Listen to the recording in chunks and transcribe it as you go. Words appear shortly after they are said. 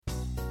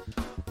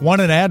Want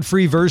an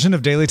ad-free version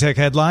of Daily Tech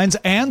Headlines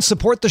and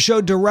support the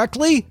show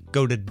directly?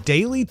 Go to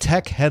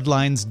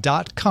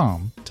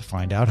dailytechheadlines.com to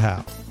find out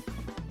how.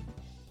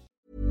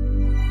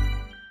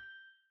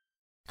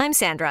 I'm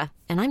Sandra,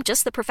 and I'm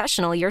just the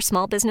professional your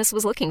small business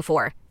was looking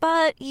for.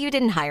 But you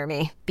didn't hire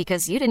me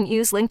because you didn't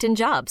use LinkedIn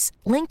Jobs.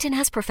 LinkedIn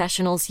has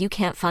professionals you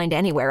can't find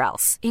anywhere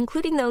else,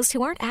 including those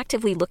who aren't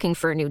actively looking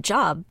for a new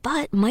job,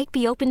 but might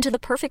be open to the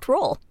perfect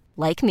role,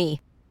 like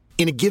me.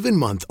 In a given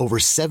month, over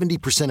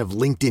 70% of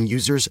LinkedIn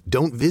users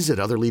don't visit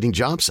other leading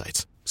job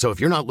sites. So if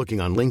you're not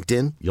looking on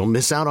LinkedIn, you'll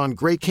miss out on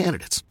great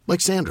candidates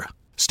like Sandra.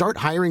 Start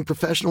hiring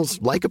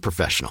professionals like a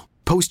professional.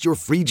 Post your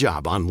free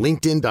job on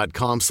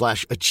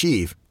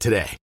linkedin.com/achieve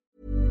today.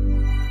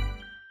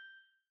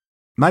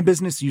 My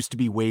business used to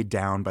be weighed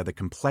down by the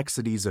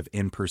complexities of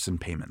in-person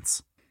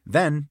payments.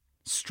 Then,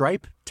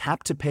 Stripe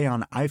Tap to Pay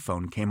on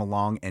iPhone came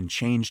along and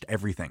changed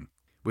everything.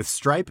 With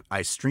Stripe,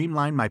 I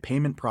streamlined my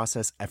payment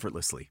process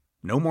effortlessly.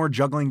 No more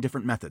juggling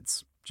different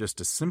methods.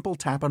 Just a simple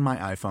tap on my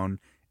iPhone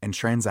and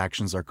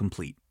transactions are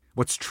complete.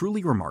 What's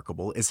truly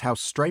remarkable is how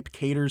Stripe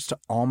caters to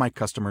all my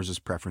customers'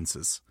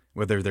 preferences.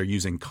 Whether they're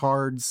using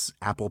cards,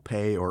 Apple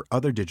Pay, or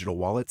other digital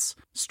wallets,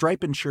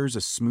 Stripe ensures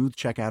a smooth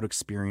checkout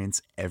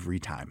experience every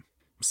time.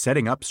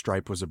 Setting up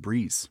Stripe was a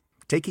breeze,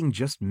 taking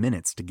just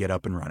minutes to get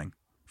up and running.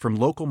 From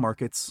local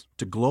markets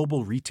to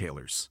global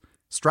retailers,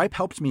 Stripe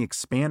helped me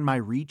expand my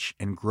reach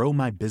and grow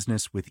my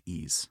business with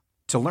ease.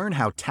 To learn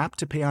how Tap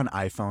to Pay on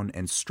iPhone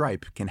and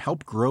Stripe can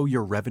help grow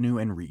your revenue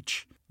and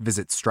reach,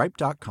 visit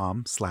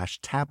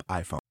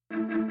stripe.com/tapiphone.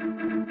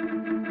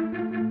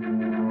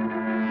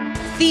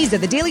 These are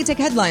the Daily Tech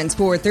Headlines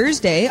for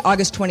Thursday,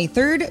 August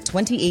 23rd,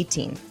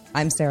 2018.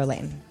 I'm Sarah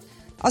Lane.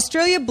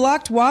 Australia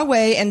blocked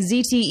Huawei and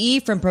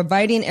ZTE from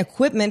providing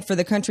equipment for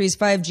the country's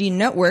 5G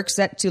network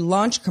set to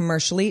launch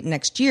commercially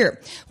next year.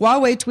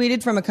 Huawei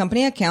tweeted from a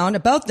company account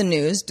about the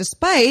news,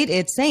 despite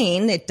it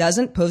saying it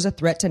doesn't pose a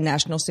threat to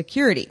national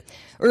security.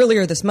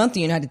 Earlier this month,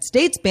 the United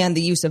States banned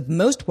the use of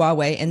most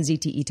Huawei and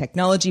ZTE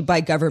technology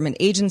by government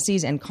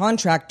agencies and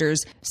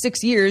contractors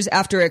 6 years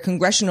after a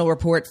congressional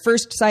report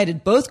first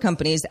cited both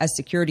companies as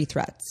security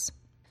threats.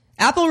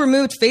 Apple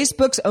removed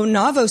Facebook's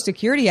Onavo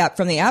security app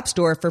from the App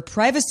Store for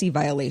privacy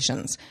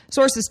violations.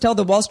 Sources tell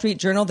the Wall Street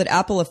Journal that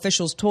Apple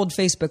officials told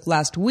Facebook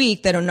last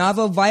week that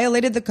Onavo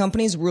violated the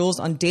company's rules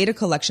on data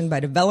collection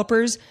by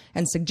developers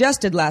and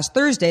suggested last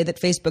Thursday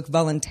that Facebook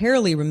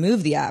voluntarily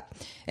remove the app.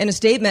 In a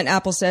statement,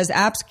 Apple says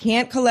apps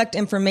can't collect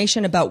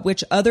information about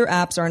which other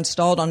apps are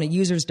installed on a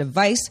user's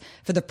device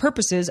for the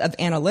purposes of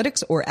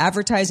analytics or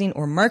advertising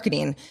or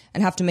marketing,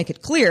 and have to make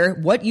it clear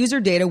what user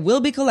data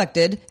will be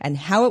collected and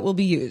how it will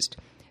be used.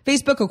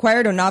 Facebook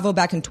acquired Onavo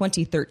back in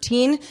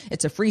 2013.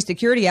 It's a free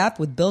security app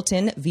with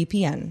built-in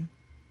VPN.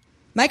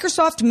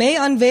 Microsoft may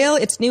unveil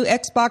its new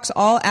Xbox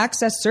All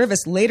Access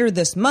service later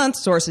this month,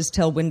 sources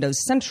tell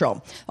Windows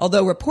Central,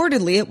 although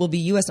reportedly it will be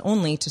U.S.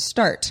 only to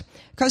start.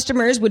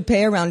 Customers would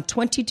pay around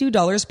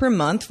 $22 per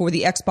month for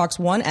the Xbox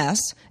One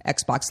S,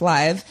 Xbox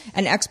Live,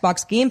 and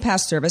Xbox Game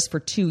Pass service for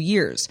 2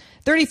 years.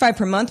 $35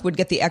 per month would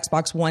get the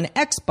Xbox One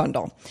X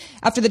bundle.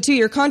 After the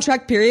 2-year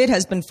contract period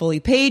has been fully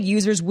paid,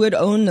 users would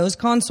own those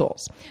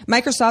consoles.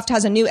 Microsoft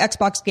has a new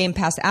Xbox Game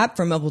Pass app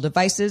for mobile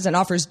devices and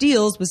offers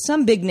deals with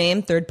some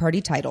big-name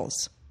third-party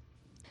titles.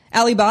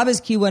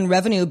 Alibaba's Q1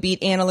 revenue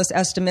beat analyst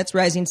estimates,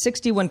 rising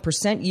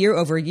 61% year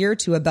over year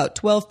to about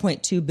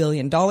 $12.2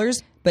 billion.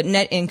 But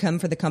net income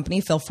for the company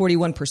fell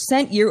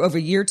 41% year over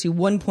year to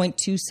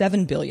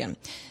 $1.27 billion.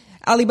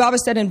 Alibaba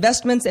said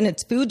investments in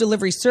its food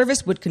delivery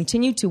service would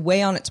continue to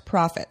weigh on its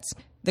profits.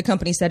 The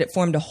company said it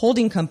formed a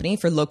holding company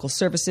for local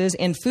services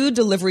and food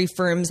delivery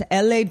firms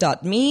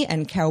LA.me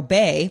and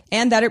Cowbay,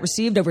 and that it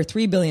received over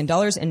 $3 billion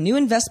in new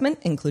investment,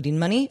 including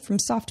money from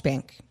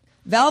SoftBank.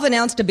 Valve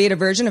announced a beta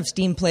version of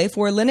Steam Play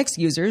for Linux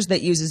users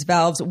that uses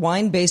Valve's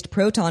Wine-based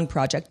Proton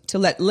project to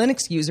let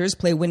Linux users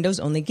play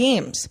Windows-only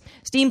games.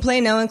 Steam Play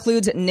now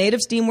includes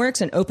native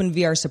Steamworks and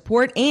OpenVR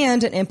support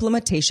and an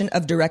implementation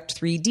of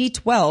Direct3D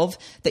 12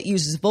 that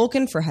uses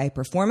Vulkan for high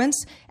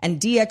performance and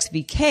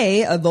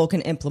DXVK, a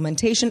Vulkan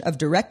implementation of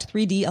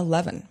Direct3D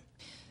 11.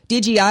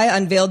 DJI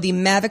unveiled the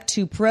Mavic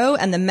 2 Pro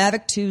and the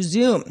Mavic 2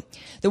 Zoom.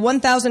 The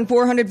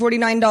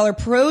 $1,449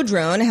 Pro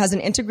drone has an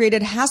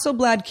integrated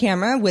Hasselblad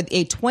camera with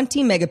a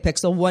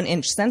 20-megapixel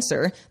 1-inch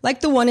sensor,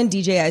 like the one in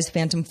DJI's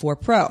Phantom 4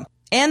 Pro.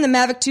 And the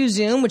Mavic 2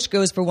 Zoom, which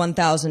goes for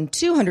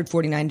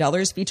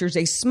 $1,249, features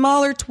a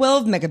smaller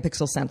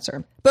 12-megapixel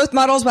sensor. Both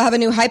models will have a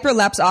new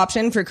hyperlapse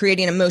option for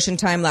creating a motion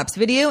time-lapse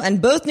video,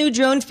 and both new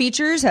drone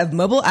features have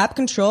mobile app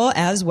control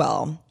as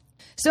well.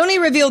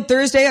 Sony revealed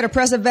Thursday at a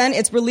press event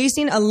it's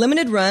releasing a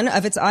limited run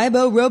of its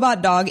Aibo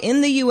robot dog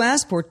in the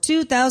U.S. for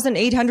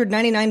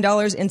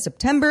 $2,899 in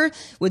September,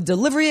 with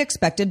delivery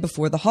expected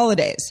before the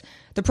holidays.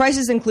 The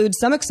prices include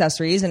some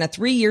accessories and a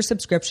 3-year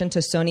subscription to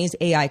Sony's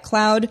AI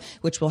Cloud,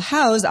 which will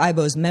house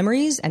Aibo's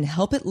memories and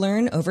help it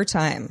learn over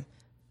time.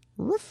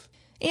 Roof.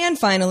 And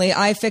finally,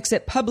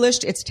 iFixit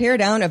published its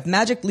teardown of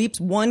Magic Leap's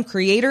One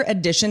Creator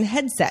Edition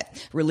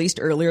headset, released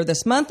earlier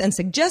this month, and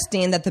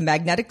suggesting that the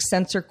magnetic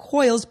sensor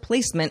coil's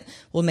placement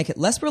will make it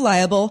less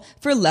reliable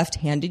for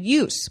left-handed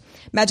use.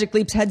 Magic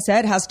Leap's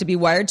headset has to be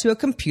wired to a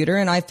computer,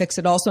 and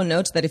iFixit also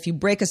notes that if you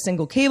break a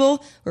single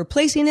cable,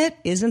 replacing it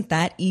isn't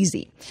that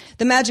easy.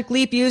 The Magic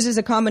Leap uses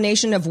a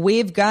combination of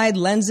waveguide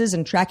lenses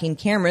and tracking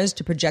cameras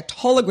to project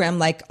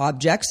hologram-like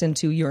objects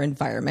into your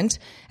environment,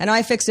 and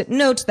iFixit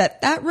notes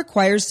that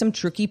requires some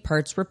tricky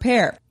parts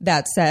repair.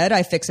 That said,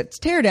 iFixit's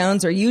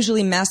teardowns are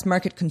usually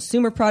mass-market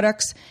consumer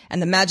products, and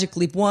the Magic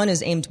Leap One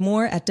is aimed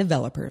more at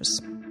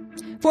developers.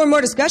 For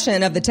more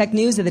discussion of the tech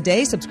news of the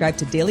day, subscribe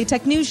to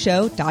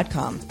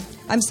dailytechnewsshow.com.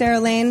 I'm Sarah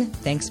Lane.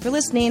 Thanks for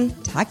listening.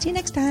 Talk to you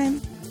next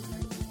time.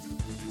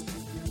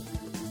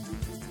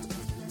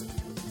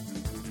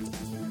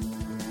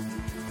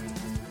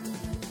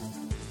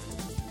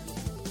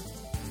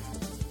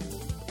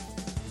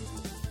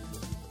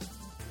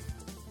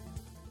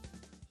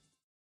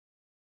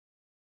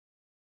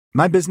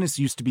 My business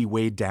used to be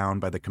weighed down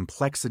by the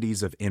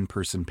complexities of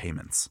in-person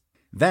payments.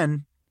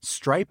 Then,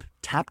 Stripe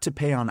Tap to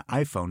Pay on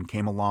iPhone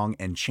came along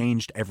and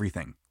changed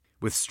everything.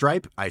 With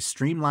Stripe, I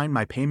streamlined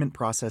my payment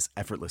process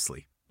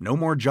effortlessly. No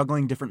more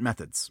juggling different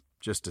methods.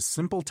 Just a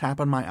simple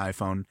tap on my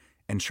iPhone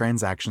and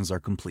transactions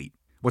are complete.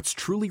 What's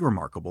truly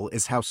remarkable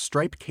is how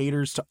Stripe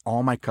caters to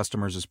all my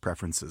customers'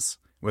 preferences.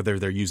 Whether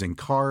they're using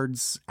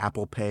cards,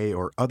 Apple Pay,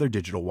 or other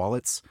digital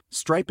wallets,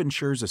 Stripe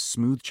ensures a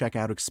smooth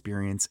checkout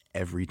experience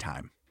every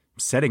time.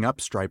 Setting up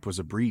Stripe was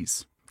a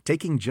breeze,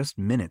 taking just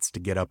minutes to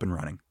get up and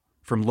running.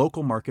 From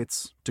local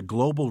markets to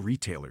global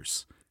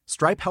retailers,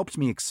 Stripe helped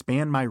me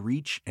expand my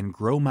reach and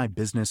grow my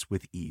business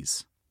with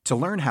ease. To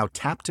learn how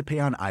Tap to Pay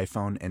on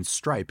iPhone and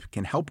Stripe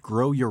can help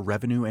grow your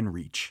revenue and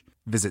reach,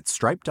 visit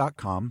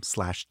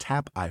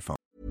stripe.com/tapiphone.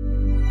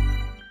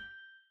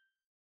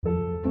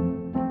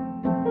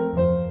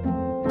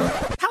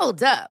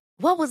 Hold up.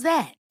 What was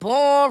that?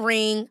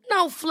 Boring.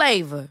 No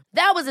flavor.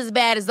 That was as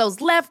bad as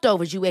those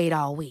leftovers you ate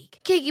all week.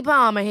 Keke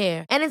Palmer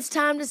here, and it's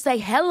time to say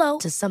hello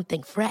to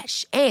something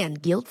fresh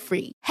and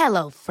guilt-free.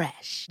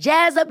 HelloFresh.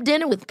 Jazz up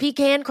dinner with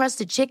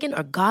pecan-crusted chicken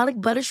or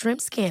garlic butter shrimp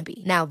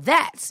scampi. Now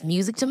that's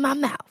music to my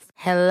mouth.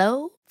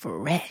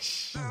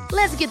 HelloFresh.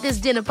 Let's get this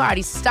dinner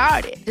party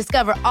started.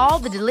 Discover all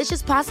the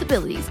delicious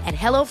possibilities at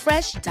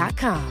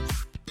HelloFresh.com.